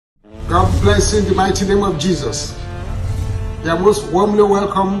God bless you in the mighty name of Jesus. You are most warmly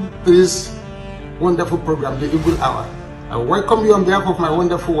welcome to this wonderful program, The Eagle Hour. I welcome you on behalf of my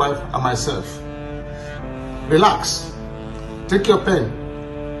wonderful wife and myself. Relax. Take your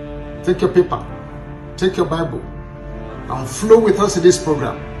pen, take your paper, take your Bible, and flow with us in this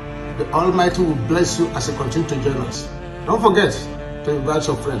program. The Almighty will bless you as you continue to join us. Don't forget to invite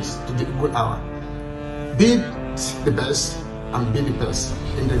your friends to The Eagle Hour. Be the best and be the best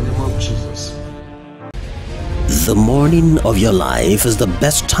in the name of Jesus. The morning of your life is the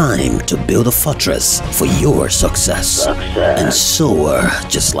best time to build a fortress for your success. And soar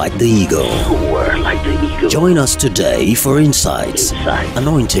just like the eagle. Join us today for insights,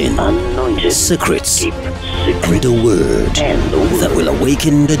 anointing, secrets, and the word that will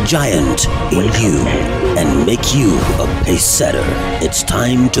awaken the giant in you and make you a pace setter. It's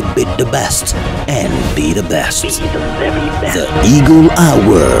time to beat the best and be the best. The Eagle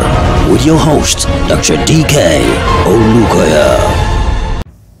Hour with your host, Dr. DK OLUKOYA.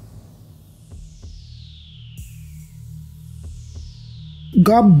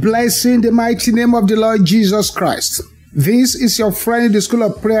 God bless you in the mighty name of the Lord Jesus Christ. This is your friend in the School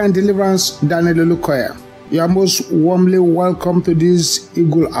of Prayer and Deliverance, Daniel OLUKOYA. You are most warmly welcome to this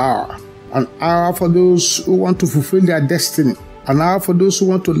Eagle Hour. An hour for those who want to fulfill their destiny. An hour for those who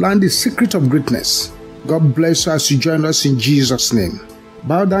want to learn the secret of greatness. God bless you as you join us in Jesus' name.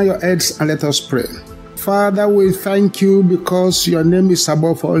 Bow down your heads and let us pray. Father, we thank you because your name is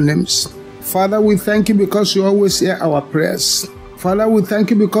above all names. Father, we thank you because you always hear our prayers. Father, we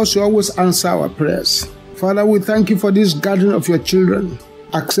thank you because you always answer our prayers. Father, we thank you for this gathering of your children.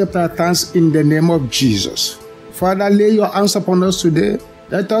 Accept our thanks in the name of Jesus. Father, lay your hands upon us today.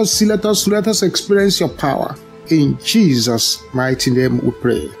 Let us see, let us experience your power. In Jesus' mighty name we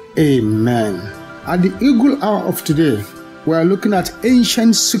pray. Amen. At the Eagle Hour of today, we are looking at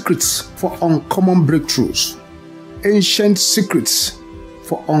ancient secrets for uncommon breakthroughs. Ancient secrets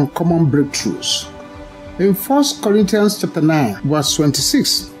for uncommon breakthroughs. In 1 Corinthians chapter 9, verse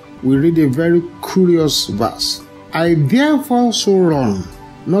 26, we read a very curious verse. I therefore so run,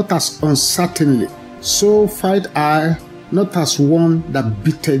 not as uncertainly, so fight I, not as one that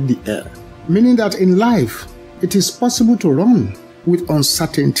beateth the air. Meaning that in life, it is possible to run with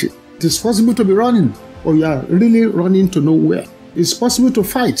uncertainty. It is possible to be running, or you are really running to nowhere. It's possible to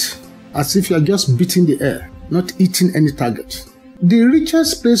fight as if you are just beating the air, not hitting any target. The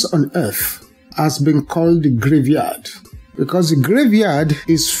richest place on earth has been called the graveyard, because the graveyard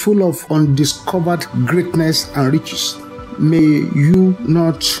is full of undiscovered greatness and riches. May you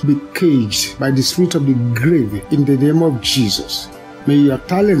not be caged by the spirit of the grave in the name of Jesus. May your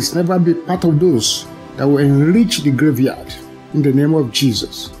talents never be part of those that will enrich the graveyard in the name of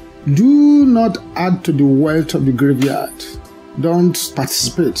Jesus. Do not add to the wealth of the graveyard. Don't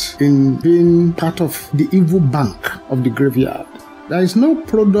participate in being part of the evil bank of the graveyard. There is no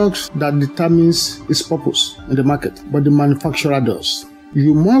product that determines its purpose in the market, but the manufacturer does.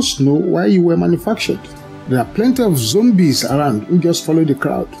 You must know why you were manufactured. There are plenty of zombies around who just follow the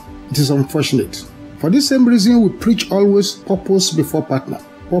crowd. It is unfortunate. For this same reason, we preach always purpose before partner.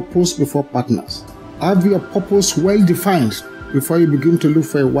 Purpose before partners. Have your purpose well defined before you begin to look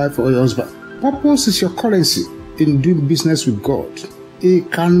for a wife or a husband. Purpose is your currency in doing business with God. He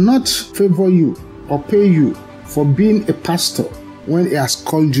cannot favor you or pay you for being a pastor when he has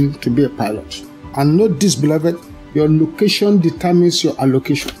called you to be a pilot. And note this, beloved, your location determines your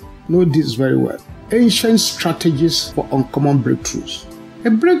allocation. Know this very well. Ancient strategies for uncommon breakthroughs. A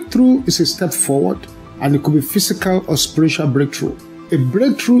breakthrough is a step forward, and it could be physical or spiritual breakthrough. A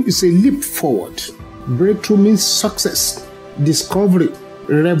breakthrough is a leap forward. Breakthrough means success, discovery,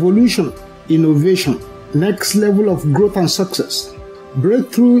 revolution, innovation, next level of growth and success.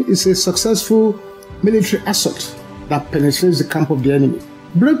 Breakthrough is a successful military assault that penetrates the camp of the enemy.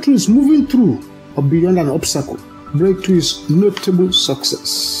 Breakthrough is moving through or beyond an obstacle. Breakthrough is notable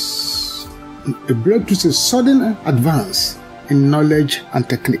success. A breakthrough is a sudden advance in knowledge and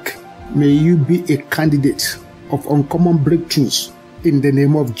technique. May you be a candidate of uncommon breakthroughs in the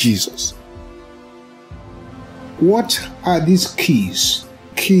name of Jesus. What are these keys?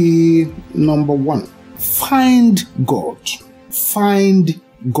 Key number 1. Find God. Find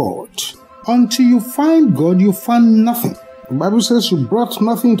God. Until you find God, you find nothing. The Bible says you brought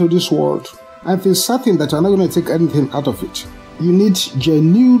nothing to this world, and it is certain that you're not going to take anything out of it. You need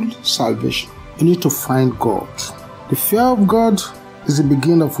genuine salvation. You need to find God. The fear of God is the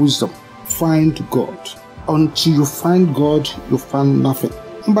beginning of wisdom. Find God. Until you find God, you find nothing.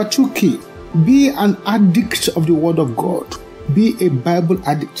 Number 2 key. Be an addict of the Word of God. Be a Bible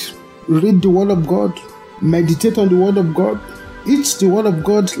addict. Read the Word of God. Meditate on the Word of God. Eat the word of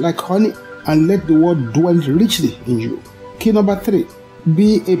God like honey, and let the word dwell richly in you. Key number 3,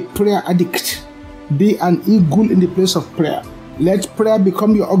 be a prayer addict. Be an eagle in the place of prayer. Let prayer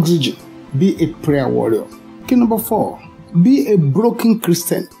become your oxygen. Be a prayer warrior. Key number 4, be a broken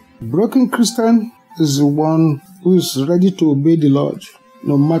Christian. Broken Christian is the one who is ready to obey the Lord,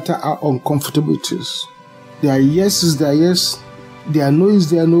 no matter how uncomfortable it is. Their yes is their yes, their no is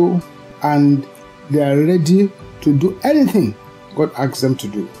their no, and they are ready to do anything God asks them to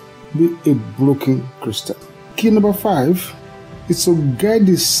do. Be a broken Christian. Key number 5 is to get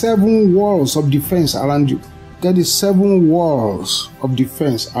the 7 walls of defense around you. Get the 7 walls of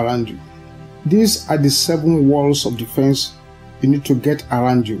defense around you. These are the 7 walls of defense you need to get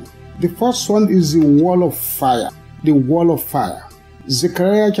around you. The first one is the wall of fire. The wall of fire.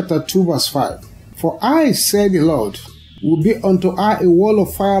 Zechariah chapter 2 verse 5. For I, said the Lord, will be unto her a wall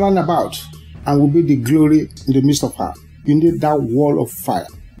of fire round about, and will be the glory in the midst of her. You need that wall of fire.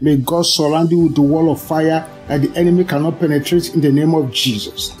 May God surround you with the wall of fire that the enemy cannot penetrate in the name of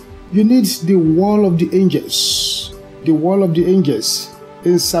Jesus. You need the wall of the angels. The wall of the angels.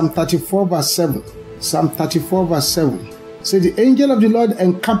 In Psalm 34 verse 7. Psalm 34 verse 7. Say, the angel of the Lord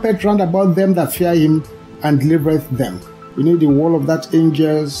encampeth round about them that fear him, and delivereth them. You need the wall of that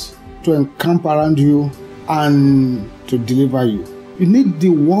angels to encamp around you and to deliver you. You need the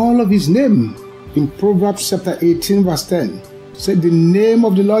wall of his name. In Proverbs chapter 18 verse 10. Say, the name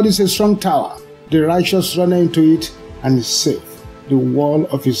of the Lord is a strong tower. The righteous run into it and is safe. The wall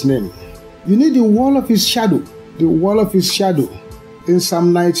of his name. You need the wall of his shadow. The wall of his shadow. In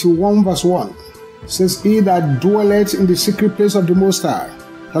Psalm 91 verse 1. Says, he that dwelleth in the secret place of the Most High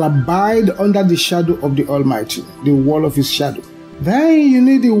shall abide under the shadow of the Almighty. The wall of his shadow. Then you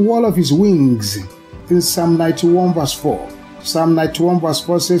need the wall of his wings. In Psalm 91 verse 4. Psalm 91 verse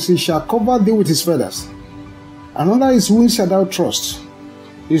 4 says, he shall cover thee with his feathers, and under his wings shalt thou trust.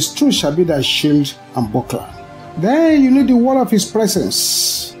 His truth shall be thy shield and buckler. Then you need the wall of his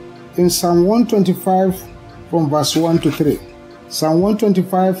presence. In Psalm 125 from verse 1 to 3. Psalm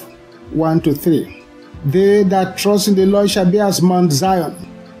 125, 1 to 3. They that trust in the Lord shall be as Mount Zion,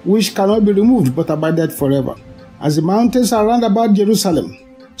 which cannot be removed, but abideth forever. As the mountains are round about Jerusalem,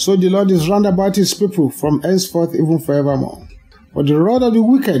 so the Lord is round about his people from henceforth even forevermore. For the rod of the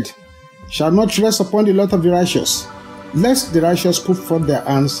wicked shall not rest upon the lot of the righteous, lest the righteous put forth their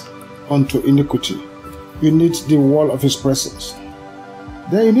hands unto iniquity. You need the wall of his presence.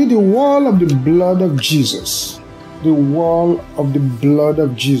 Then you need the wall of the blood of Jesus. The wall of the blood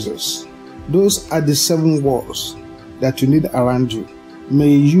of Jesus. Those are the 7 walls that you need around you. May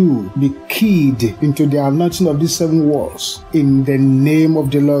you be keyed into the anointing of these 7 walls in the name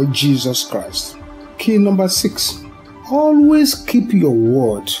of the Lord Jesus Christ. Key number 6. Always keep your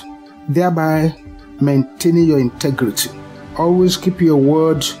word, thereby maintaining your integrity. Always keep your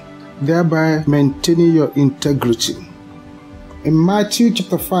word, thereby maintaining your integrity. In Matthew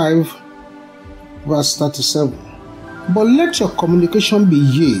chapter 5, verse 37. But let your communication be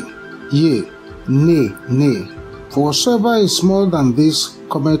yea, yea, nay, nay. For whatsoever is small than this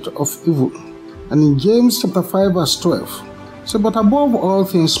cometh of evil. And in James chapter 5 verse 12. So, but above all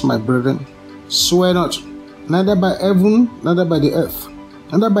things, my brethren, swear not, neither by heaven, neither by the earth,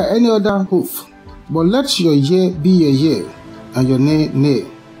 neither by any other oath. But let your yea be your yea, and your nay, nay,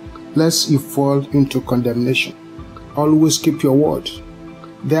 lest you fall into condemnation. Always keep your word,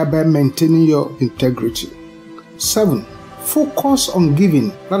 thereby maintaining your integrity. 7. Focus on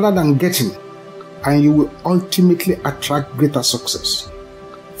giving rather than getting, and you will ultimately attract greater success.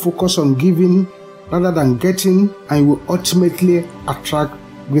 Focus on giving rather than getting, and you will ultimately attract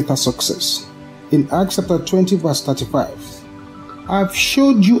greater success. In Acts chapter 20 verse 35, I have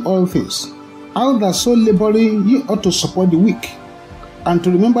showed you all things, how that so laboring you ought to support the weak, and to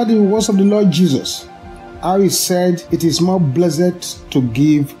remember the words of the Lord Jesus, how he said, it is more blessed to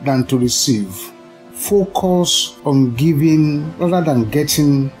give than to receive. Focus on giving rather than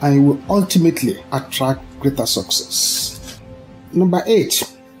getting, and you will ultimately attract greater success. Number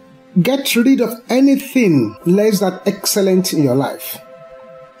 8, get rid of anything less than excellent in your life.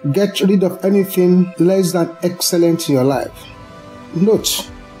 Get rid of anything less than excellent in your life. Note,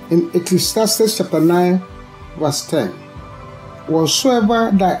 in Ecclesiastes chapter 9, verse 10,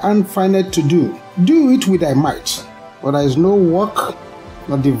 whatsoever thy hand findeth to do, do it with thy might. For there is no work,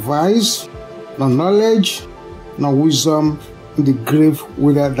 nor device, nor knowledge, nor wisdom in the grave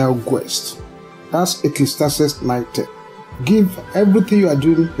whither thou goest. That's Ecclesiastes 9:10. Give everything you are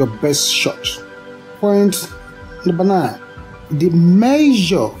doing your best shot. Point number 9. The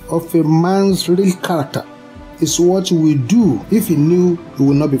measure of a man's real character is what he will do if he knew he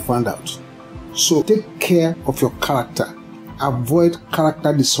will not be found out. So take care of your character avoid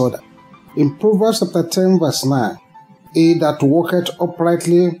character disorder. In Proverbs chapter 10 verse 9, he that walketh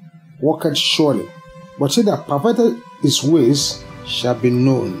uprightly walketh surely, but he that perverteth his ways shall be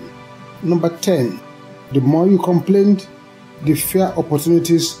known. Number 10, the more you complain, the fewer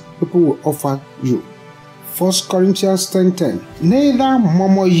opportunities people will offer you. 1 Corinthians 10:10, neither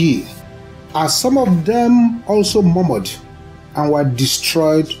murmur ye, as some of them also murmured, and were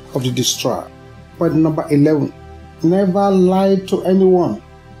destroyed of the destroyer. Point number 11, never lie to anyone.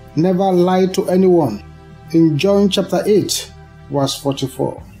 Never lie to anyone. In John chapter 8, verse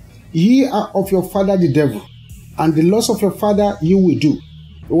 44, ye are of your father the devil, and the lusts of your father you will do.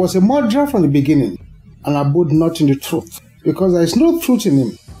 He was a murderer from the beginning, and abode not in the truth, because there is no truth in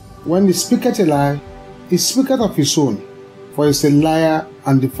him. When he speaketh a lie, he speaketh of his own, for he is a liar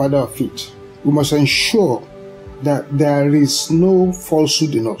and the father of it. We must ensure that there is no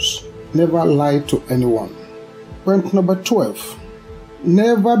falsehood in us. Never lie to anyone. Point number 12,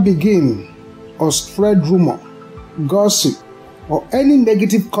 never begin or spread rumor, gossip, or any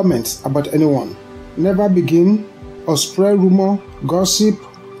negative comments about anyone. Never begin or spread rumor, gossip,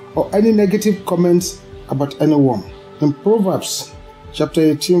 or any negative comments about anyone. In Proverbs chapter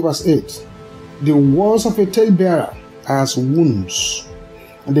 18 verse 8, the words of a talebearer are as wounds,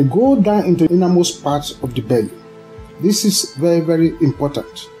 and they go down into the innermost parts of the belly. This is very, very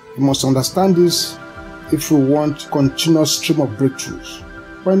important. You must understand this if you want continuous stream of breakthroughs.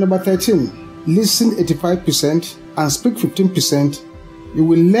 Point number 13, listen 85% and speak 15%. You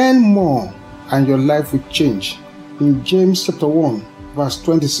will learn more and your life will change. In James chapter 1 verse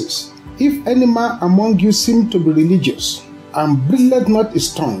 26, if any man among you seem to be religious, and bridleth not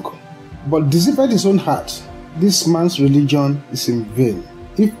his tongue, but deceiveth his own heart, this man's religion is in vain.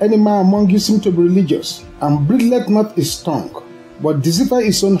 If any man among you seem to be religious, and bridleth not his tongue, but deceiveth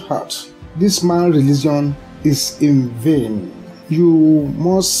his own heart, this man's religion is in vain. You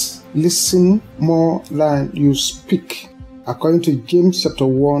must listen more than you speak, according to James chapter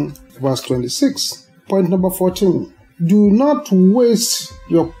 1 verse 26. Point number 14, do not waste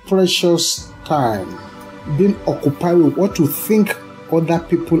your precious time being occupied with what you think other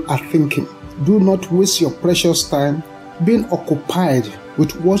people are thinking. Do not waste your precious time being occupied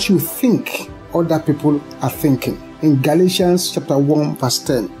with what you think other people are thinking. In Galatians chapter 1 verse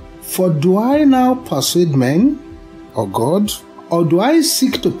 10, for do I now persuade men or God, or do I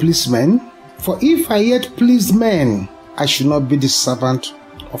seek to please men? For if I yet pleased men, I should not be the servant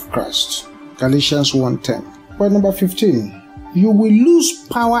of Christ. Galatians 1:10. Point number 15, you will lose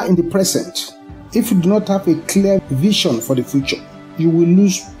power in the present if you do not have a clear vision for the future. You will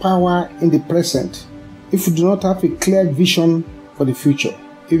lose power in the present if you do not have a clear vision for the future.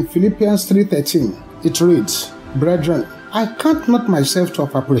 In Philippians 3:13, it reads, brethren, I count not myself to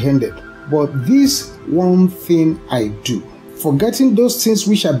have apprehended, but this one thing I do, forgetting those things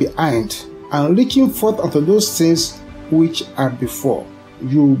which are behind, and reaching forth unto those things which are before.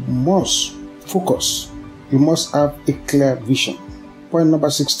 You must focus. You must have a clear vision. Point number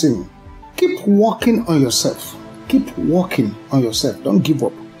 16, keep working on yourself. Keep working on yourself. Don't give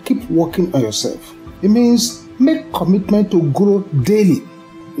up. Keep working on yourself. It means make commitment to grow daily.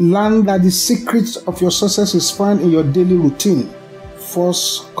 Learn that the secret of your success is found in your daily routine. 1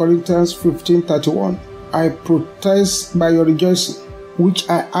 Corinthians 15:31, I protest by your rejoicing, which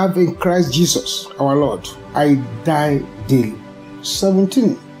I have in Christ Jesus our Lord. I die daily.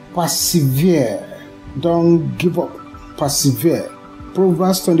 17, persevere. Don't give up. Persevere.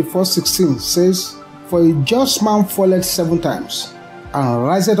 Proverbs 24:16 says, for a just man falleth 7 times, and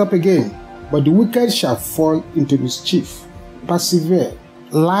riseth up again, but the wicked shall fall into mischief. Persevere.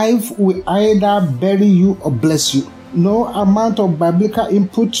 Life will either bury you or bless you. No amount of biblical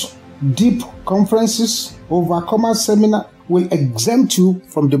input, deep conferences, overcomer seminar will exempt you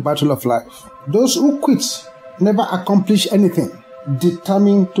from the battle of life. Those who quit never accomplish anything.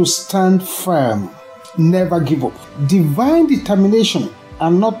 Determined to stand firm. Never give up. Divine determination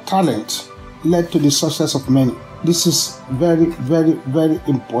and not talent led to the success of many. This is very, very, very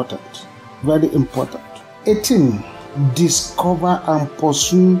important. Very important. 18. Discover and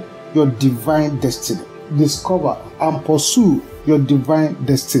pursue your divine destiny. Discover and pursue your divine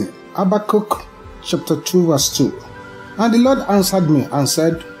destiny. Habakkuk chapter 2 verse 2. And the Lord answered me and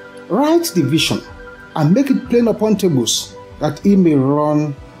said, write the vision and make it plain upon tables, that he may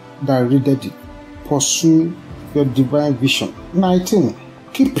run that readeth it. Pursue your divine vision. 19.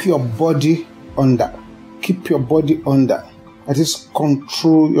 Keep your body under. Keep your body under. That is,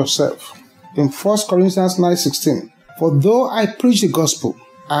 control yourself. In 1 Corinthians 9:16, for though I preach the gospel,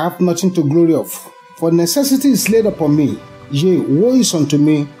 I have nothing to glory of. For necessity is laid upon me. Yea, woe is unto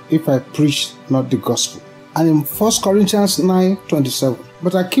me if I preach not the gospel. And in 1 Corinthians 9:27,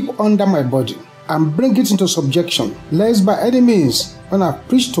 but I keep under my body and bring it into subjection, lest by any means, when I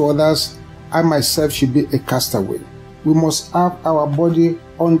preach to others, I myself should be a castaway. We must have our body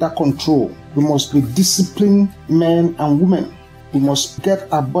under control. We must be disciplined men and women. We must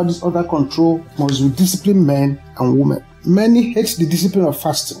get our bodies under control. We must be disciplined men and women. Many hate the discipline of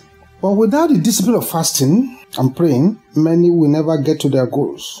fasting. But without the discipline of fasting and praying, many will never get to their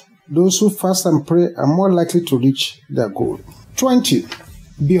goals. Those who fast and pray are more likely to reach their goal. 20.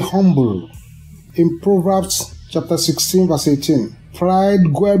 Be humble. In Proverbs chapter 16 verse 18,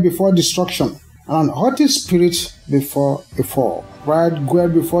 pride goeth before destruction, and an haughty spirit before a fall. Pride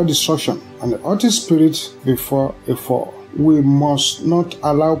goeth before destruction, and a haughty spirit before a fall. We must not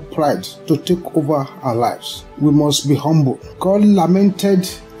allow pride to take over our lives. We must be humble. God lamented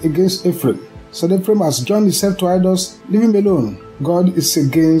against Ephraim. Said Ephraim has joined himself to idols, leave him alone. God is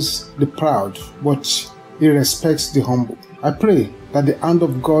against the proud, but he respects the humble. I pray that the hand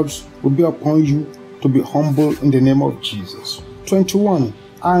of God will be upon you to be humble in the name of Jesus. 21.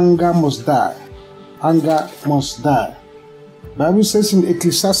 Anger must die. Anger must die. The Bible says in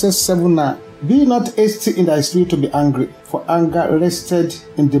Ecclesiastes 7:9, be not hasty in thy spirit to be angry, for anger rested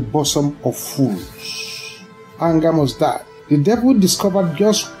in the bosom of fools. Anger must die. The devil discovered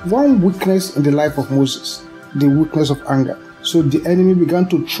just one weakness in the life of Moses, the weakness of anger. So the enemy began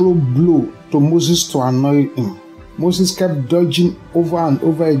to throw blows to Moses to annoy him. Moses kept dodging over and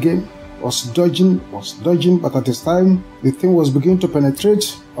over again, was dodging, but at this time, the thing was beginning to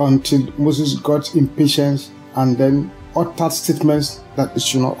penetrate until Moses got impatient and then uttered statements that it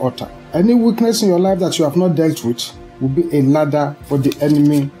should not utter. Any weakness in your life that you have not dealt with will be a ladder for the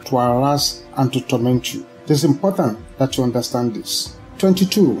enemy to harass and to torment you. It is important that you understand this.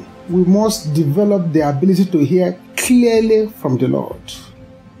 22. We must develop the ability to hear clearly from the Lord.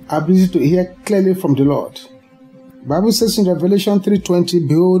 Ability to hear clearly from the Lord. The Bible says in Revelation 3:20,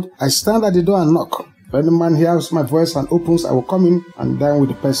 behold, I stand at the door and knock. If any man hears my voice and opens, I will come in and dine with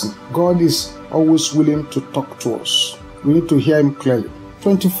the person. God is always willing to talk to us. We need to hear him clearly.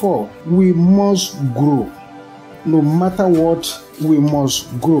 24. We must grow. No matter what, we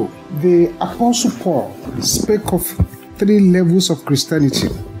must grow. The Apostle Paul spoke of 3 levels of Christianity: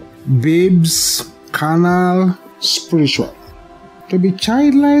 babes, carnal, spiritual. To be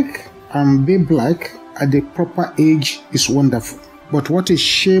childlike and babe-like at the proper age is wonderful. But what a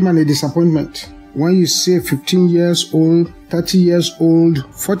shame and a disappointment when you see 15 years old, 30 years old,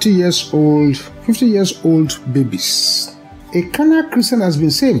 40 years old, 50 years old babies. A carnal Christian has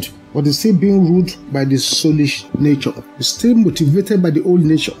been saved, but is still being ruled by the soulish nature. Is still motivated by the old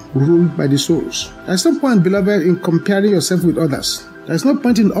nature, ruled by the souls. There's no point, beloved, in comparing yourself with others. There's no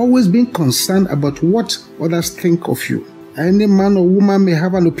point in always being concerned about what others think of you. Any man or woman may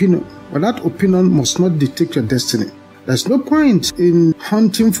have an opinion, but that opinion must not dictate your destiny. There's no point in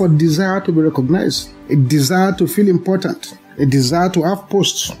hunting for desire to be recognized, a desire to feel important, a desire to have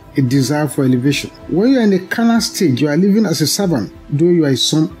posts, a desire for elevation. When you're in a carnal stage, you are living as a servant, though you are a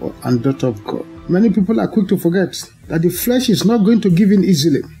son and daughter of God. Many people are quick to forget that the flesh is not going to give in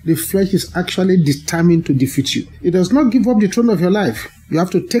easily. The flesh is actually determined to defeat you. It does not give up the throne of your life. You have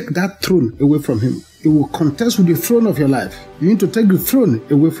to take that throne away from him. It will contest with the throne of your life. You need to take the throne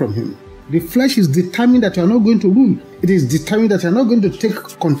away from him. The flesh is determined that you are not going to rule. It is determined that you are not going to take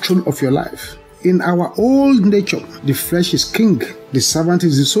control of your life. In our old nature, the flesh is king, the servant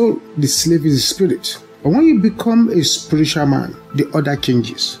is the soul, the slave is the spirit. But when you become a spiritual man, the order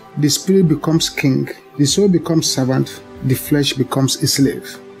changes. The spirit becomes king, the soul becomes servant, the flesh becomes a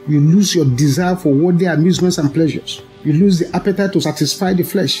slave. You lose your desire for worldly amusements and pleasures. You lose the appetite to satisfy the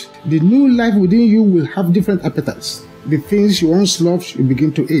flesh. The new life within you will have different appetites. The things you once loved, you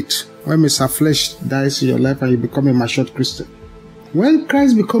begin to eat. When Mr. Flesh dies in your life and you become a matured Christian. When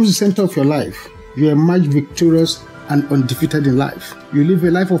Christ becomes the center of your life, you emerge victorious and undefeated in life. You live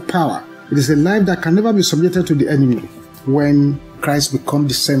a life of power. It is a life that can never be subjected to the enemy when Christ becomes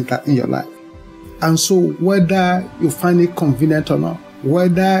the center in your life. And so whether you find it convenient or not,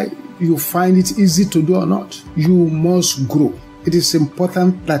 whether you find it easy to do or not, you must grow. It is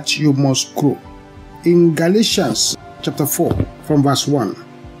important that you must grow. In Galatians chapter 4 from verse 1,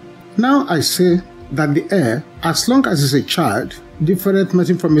 now I say that the heir, as long as he is a child, differeth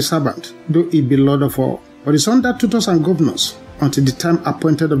nothing from a servant, though he be Lord of all, but is under tutors and governors until the time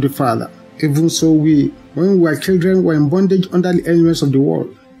appointed of the Father. Even so we, when we were children, were in bondage under the elements of the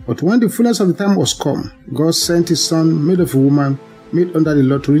world. But when the fullness of the time was come, God sent his Son, made of a woman, made under the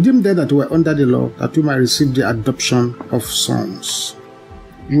law, to redeem them that were under the law, that we might receive the adoption of sons.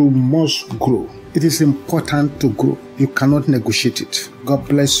 You must grow. It is important to grow. You cannot negotiate it. God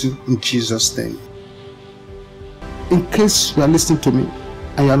bless you in Jesus' name. In case you are listening to me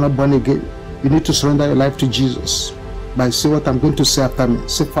and you are not born again, you need to surrender your life to Jesus by saying what I'm going to say after me.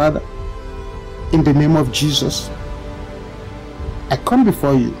 Say, Father, in the name of Jesus, I come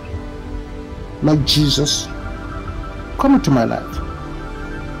before you. Lord Jesus, come into my life.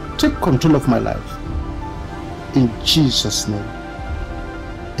 Take control of my life. In Jesus' name,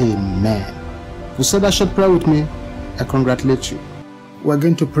 amen. If you said that short prayer with me, I congratulate you. We're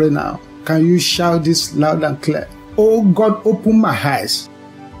going to pray now. Can you shout this loud and clear? Oh God, open my eyes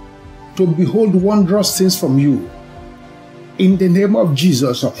to behold wondrous things from you. In the name of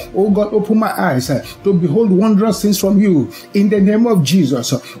Jesus. Oh God, open my eyes to behold wondrous things from you. In the name of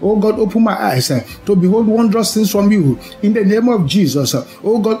Jesus. Oh God, open my eyes to behold wondrous things from you. In the name of Jesus.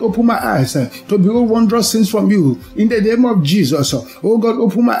 Oh God, open my eyes to behold wondrous things from you. In the name of Jesus. Oh God,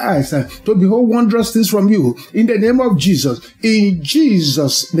 open my eyes to behold wondrous things from you. In the name of Jesus. In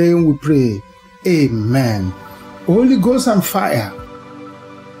Jesus' name we pray. Amen. Holy Ghost and fire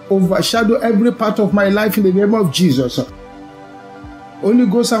overshadow every part of my life in the name of Jesus. Holy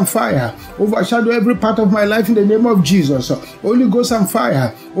Ghost and fire overshadow every part of my life in the name of Jesus. Holy Ghost and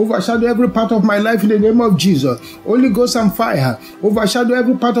fire overshadow every part of my life in the name of Jesus. Holy Ghost and fire overshadow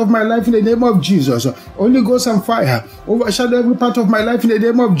every part of my life in the name of Jesus. Holy Ghost and fire overshadow every part of my life in the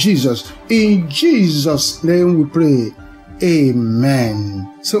name of Jesus. In Jesus' name we pray.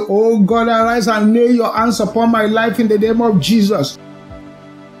 Amen. So, oh God, arise and lay your hands upon my life in the name of Jesus.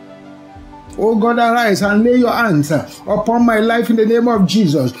 Oh God, arise and lay your hands upon my life in the name of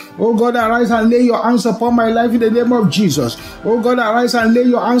Jesus. Oh God, arise and lay your hands upon my life in the name of Jesus. Oh God, arise and lay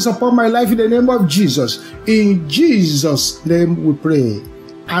your hands upon my life in the name of Jesus. In Jesus' name we pray.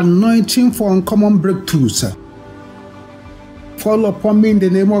 Anointing for uncommon breakthroughs. Fall upon me in the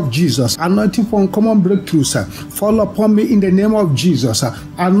name of Jesus. Anointing for uncommon breakthroughs. Fall upon me in the name of Jesus.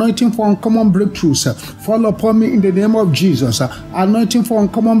 Anointing for uncommon breakthroughs. Fall upon me in the name of Jesus. Anointing for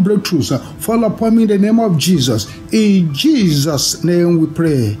uncommon breakthroughs. Fall upon me in the name of Jesus. In Jesus' name we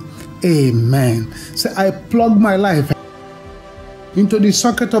pray. Amen. Say, I plug my life into the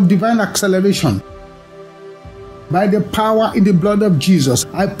socket of divine acceleration. By the power in the blood of Jesus,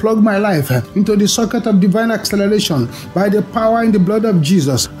 I plug my life into the socket of divine acceleration. By the power in the blood of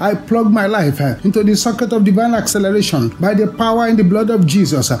Jesus, I plug my life into the socket of divine acceleration. By the power in the blood of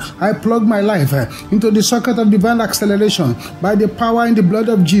Jesus, I plug my life into the socket of divine acceleration. By the power in the blood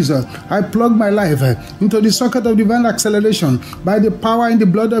of Jesus, I plug my life into the socket of divine acceleration. By the power in the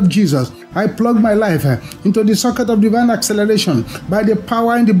blood of Jesus, I plug my life into the socket of divine acceleration. By the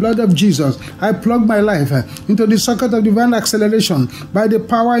power in the blood of Jesus, I plug my life into the socket of divine acceleration. By the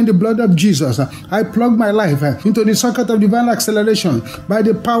power in the blood of Jesus, I plug my life into the socket of divine acceleration. By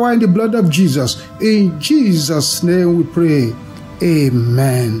the power in the blood of Jesus. In Jesus' name we pray.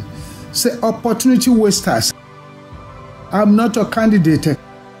 Amen. Say, opportunity wasters, I'm not a candidate.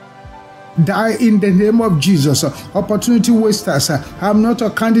 Die in the name of Jesus. Opportunity wasters, I'm not a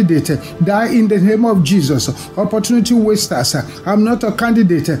candidate. Die in the name of Jesus. Opportunity wasters, I'm not a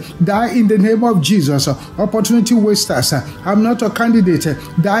candidate. Die in the name of Jesus. Opportunity wasters, I'm not a candidate.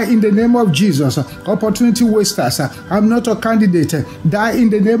 Die in the name of Jesus. Opportunity wasters, I'm not a candidate. Die in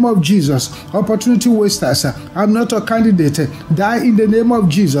the name of Jesus. Opportunity wasters, I'm not a candidate. Die in the name of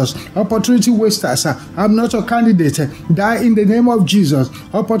Jesus. Opportunity wasters, I'm not a candidate. Die in the name of Jesus.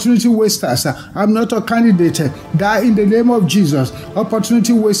 Opportunity wasters, I'm not a candidate. Die in the name of Jesus.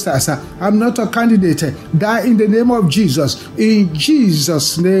 Opportunity wasters, I'm not a candidate. Die in the name of Jesus. In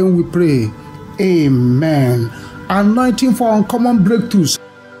Jesus' name we pray. Amen. Anointing for uncommon breakthroughs.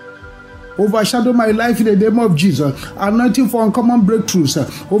 Overshadow my life in the name of Jesus. Anointing for uncommon breakthroughs.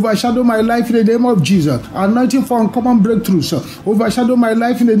 Overshadow my life in the name of Jesus. Anointing for uncommon breakthroughs. Overshadow my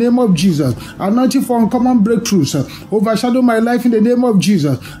life in the name of Jesus. Anointing for uncommon breakthroughs. Overshadow my life in the name of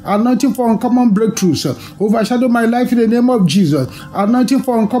Jesus. Anointing for uncommon breakthroughs. Overshadow my life in the name of Jesus. Anointing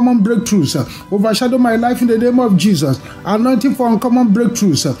for uncommon breakthroughs. Overshadow my life in the name of Jesus. Anointing for uncommon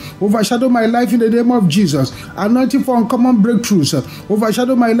breakthroughs. Overshadow my life in the name of Jesus. Anointing for uncommon breakthroughs.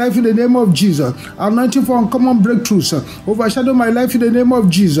 Overshadow my life in the name of Jesus. Anointing for uncommon breakthroughs. Overshadow my life in the name of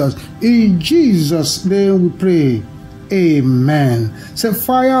Jesus. In Jesus' name we pray. Amen. Say,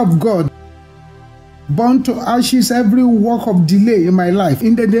 fire of God, burn to ashes every work of delay in my life.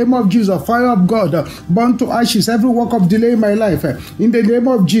 In the name of Jesus, fire of God, burn to ashes every work of delay in my life. In the name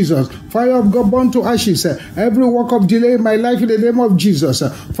of Jesus, fire of God, burn to ashes every work of delay in my life. In the name of Jesus,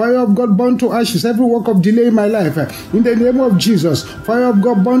 fire of God, burn to ashes every work of delay in my life. In the name of Jesus, fire of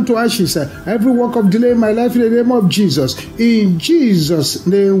God, burn to ashes every work of delay in my life. In the name of Jesus. In Jesus'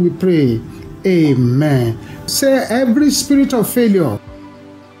 name we pray. Amen. Say, every spirit of failure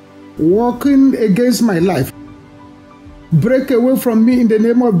working against my life, break away from me in the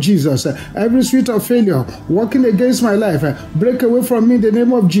name of Jesus. Every spirit of failure working against my life, break away from me in the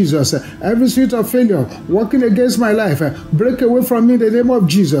name of Jesus. Every spirit of failure working against my life, break away from me in the name of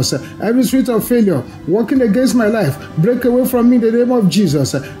Jesus. Every spirit of failure working against my life, break away from me in the name of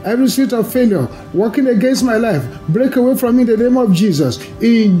Jesus. Every spirit of failure working against my life, break away from me in the name of Jesus.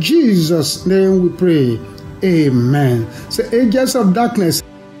 In Jesus' name we pray. Amen. So agents of darkness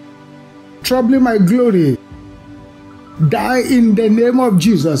troubling my glory, die in the name of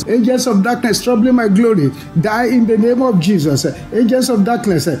Jesus. Agents of darkness troubling my glory, die in the name of Jesus. Agents of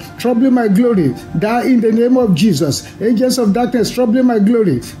darkness troubling my glory, die in the name of Jesus. Agents of darkness troubling my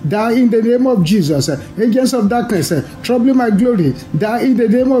glory, die in the name of Jesus. Agents of darkness troubling my glory, die in the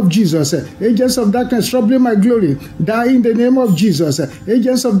name of Jesus. Agents of darkness troubling my glory, die in the name of Jesus.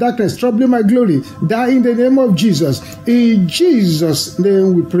 Agents of darkness troubling my glory, die in the name of Jesus. In Jesus'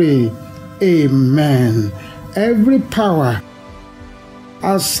 name we pray. Amen. Every power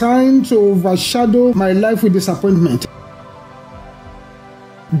assigned to overshadow my life with disappointment,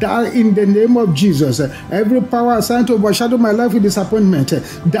 die in the name of Jesus. Every power assigned to overshadow my life with disappointment,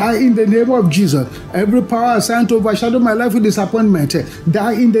 die in the name of Jesus. Every power assigned to overshadow my life with disappointment,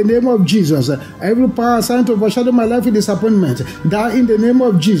 die in the name of Jesus. Every power assigned to overshadow my life with disappointment, die in the name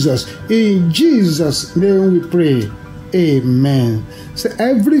of Jesus. In Jesus' name we pray. Amen. So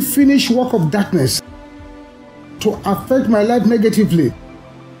every finished work of darkness to affect my life negatively,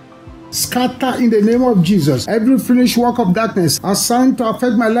 scatter in the name of Jesus. Every finished work of darkness assigned to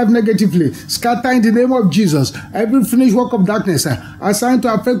affect my life negatively, scatter in the name of Jesus. Every finished work of darkness assigned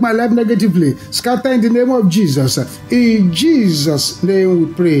to affect my life negatively, scatter in the name of Jesus. In Jesus' name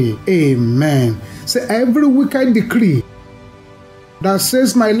we pray. Amen. So every wicked decree that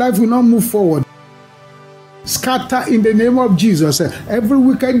says my life will not move forward, scatter in the name of Jesus. Every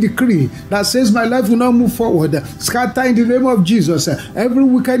wicked decree that says my life will not move forward, scatter in the name of Jesus. Every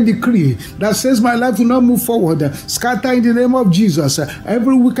wicked decree that says my life will not move forward, scatter in the name of Jesus.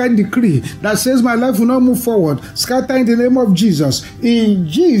 Every wicked decree that says my life will not move forward, scatter in the name of Jesus. In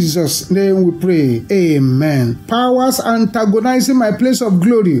Jesus' name we pray. Amen. Powers antagonizing my place of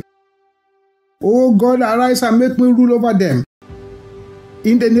glory, oh God, arise and make me rule over them.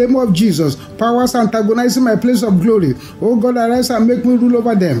 In the name of Jesus, powers antagonizing my place of glory, oh God, arise and make me rule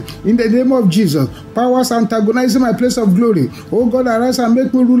over them. In the name of Jesus, powers antagonizing my place of glory, oh God, arise and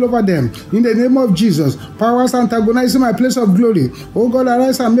make me rule over them. In the name of Jesus, powers antagonizing my place of glory, oh God,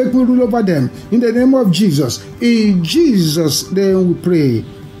 arise and make me rule over them. In the name of Jesus. In Jesus' name we pray.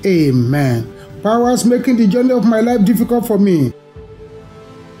 Amen. Powers making the journey of my life difficult for me,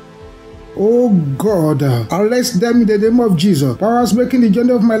 oh God, arrest them in the name of Jesus. Powers making the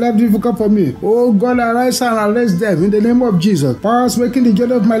journey of my life difficult for me, oh God, arise and arrest them in the name of Jesus. Powers making the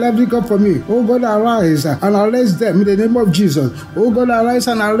journey of my life difficult for me, oh God, arise and arrest them in the name of Jesus. Oh God, arise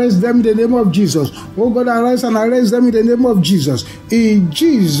and arrest them in the name of Jesus. Oh God, arise and arrest them in the name of Jesus. In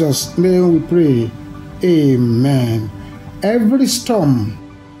Jesus' name we pray. Amen. Every storm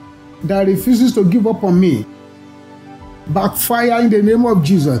that refuses to give up on me, backfire in the name of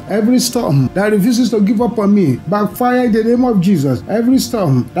Jesus. Every storm that refuses to give up on me, backfire in the name of Jesus. Every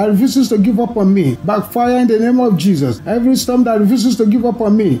storm that refuses to give up on me, backfire in the name of Jesus. Every storm that refuses to give up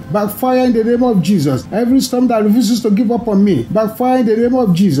on me, backfire in the name of Jesus. Every storm that refuses to give up on me, backfire in the name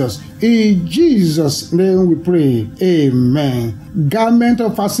of Jesus. In Jesus' name we pray. Amen. Garment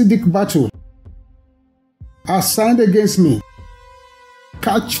of acidic battle assigned against me,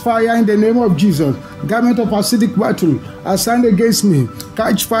 catch fire in the name of Jesus. Garment of acidic battle assigned against me,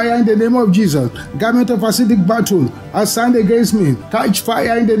 catch fire in the name of Jesus. Garment of acidic battle assigned against me, catch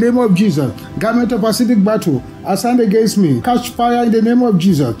fire in the name of Jesus. Garment of acidic battle assigned against me, catch fire in the name of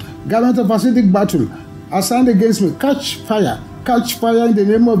Jesus. Garment of acidic battle assigned against me, catch fire in the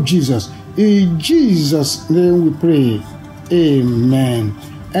name of Jesus. In Jesus' name we pray. Amen.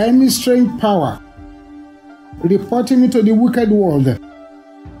 Any strange power reporting me to the wicked world,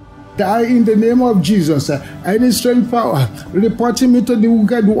 die in the name of Jesus. Any strange power reporting me to the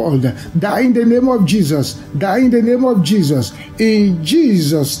wicked world, die in the name of Jesus. Die in the name of Jesus. In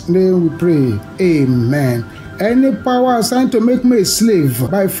Jesus' name we pray. Amen. Any power assigned to make me a slave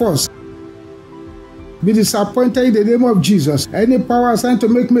by force, be disappointed in the name of Jesus. Any power assigned to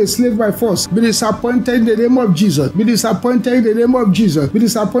make me a slave by force, be disappointed in the name of Jesus. Be disappointed in the name of Jesus. Be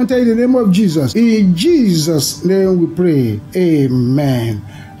disappointed in the name of Jesus. In Jesus' name we pray. Amen.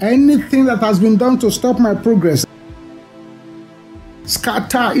 Anything that has been done to stop my progress,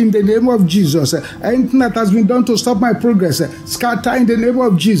 scatter in the name of Jesus. Anything that has been done to stop my progress, scatter in the name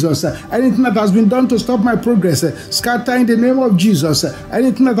of Jesus. Anything that has been done to stop my progress, scatter in the name of Jesus.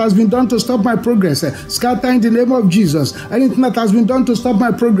 Anything that has been done to stop my progress, scatter in the name of Jesus. Anything that has been done to stop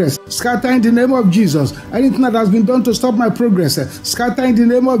my progress, scatter in the name of Jesus. Anything that has been done to stop my progress, scatter in the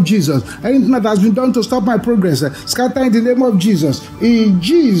name of Jesus. Anything that has been done to stop my progress, scatter in the name of Jesus. In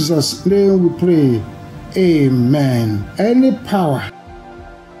Jesus' name we pray. Amen. Any power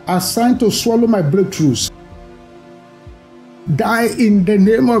assigned to swallow my breakthroughs, die in the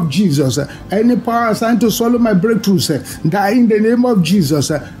name of Jesus. Any power assigned to swallow my breakthroughs, die in the name of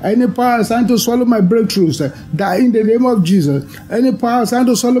Jesus. Any power assigned to swallow my breakthroughs, die in the name of Jesus. Any power assigned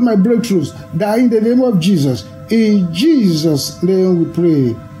to swallow my breakthroughs, die in the name of Jesus. In Jesus' name we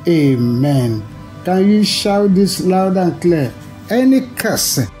pray. Amen. Can you shout this loud and clear? Any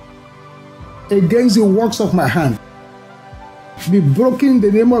curse against the works of my hand, be broken in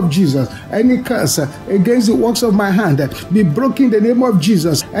the name of Jesus. Any curse against the works of my hand, be broken in the name of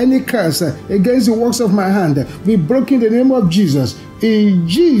Jesus. Any curse against the works of my hand, be broken in the name of Jesus. In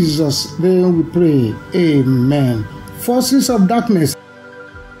Jesus' name we pray. Amen. Forces of darkness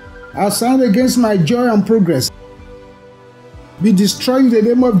assigned against my joy and progress, be destroyed in the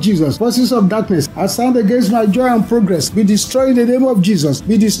name of Jesus. Forces of darkness assigned against my joy and progress, be destroyed in the name of Jesus.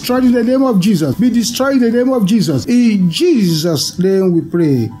 Be destroyed in the name of Jesus. Be destroyed in the name of Jesus. In Jesus' name we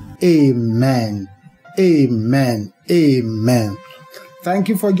pray. Amen. Amen. Amen. Thank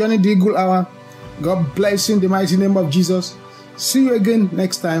you for joining the Eagle Hour. God bless you in the mighty name of Jesus. See you again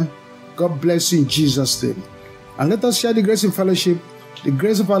next time. God bless you in Jesus' name. And let us share the grace in fellowship, the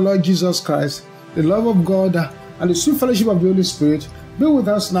grace of our Lord Jesus Christ, the love of God, and the sweet fellowship of the Holy Spirit be with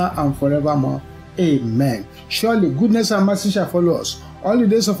us now and forevermore. Amen. Surely goodness and mercy shall follow us all the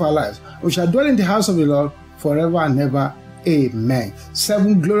days of our lives. We shall dwell in the house of the Lord forever and ever. Amen.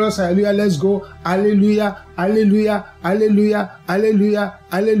 7 glorious hallelujah. Let's go. Hallelujah. Hallelujah. Hallelujah. Hallelujah.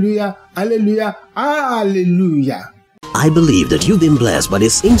 Hallelujah. Hallelujah. Hallelujah. I believe that you've been blessed by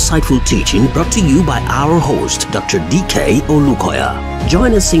this insightful teaching brought to you by our host, Dr. D.K. OLUKOYA.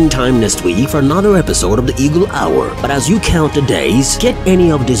 Join us same time next week for another episode of the Eagle Hour. But as you count the days, get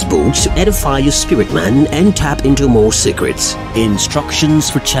any of these books to edify your spirit man and tap into more secrets. Instructions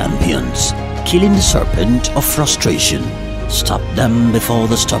for Champions. Killing the Serpent of Frustration. Stop them before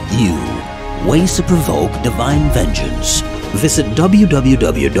they stop you. Ways to provoke divine vengeance. Visit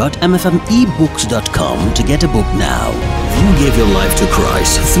www.mfmebooks.com to get a book now. If you gave your life to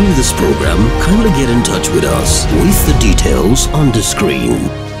Christ through this program, kindly get in touch with us with the details on the screen.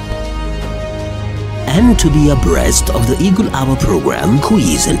 And to be abreast of the Eagle Hour program,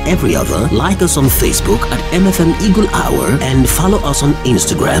 quiz and every other, like us on Facebook at MFM Eagle Hour and follow us on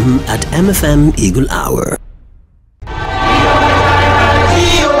Instagram at MFM Eagle Hour.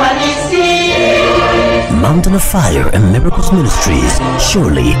 Mountain of Fire and Miracles Ministries.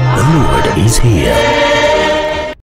 Surely the Lord is here.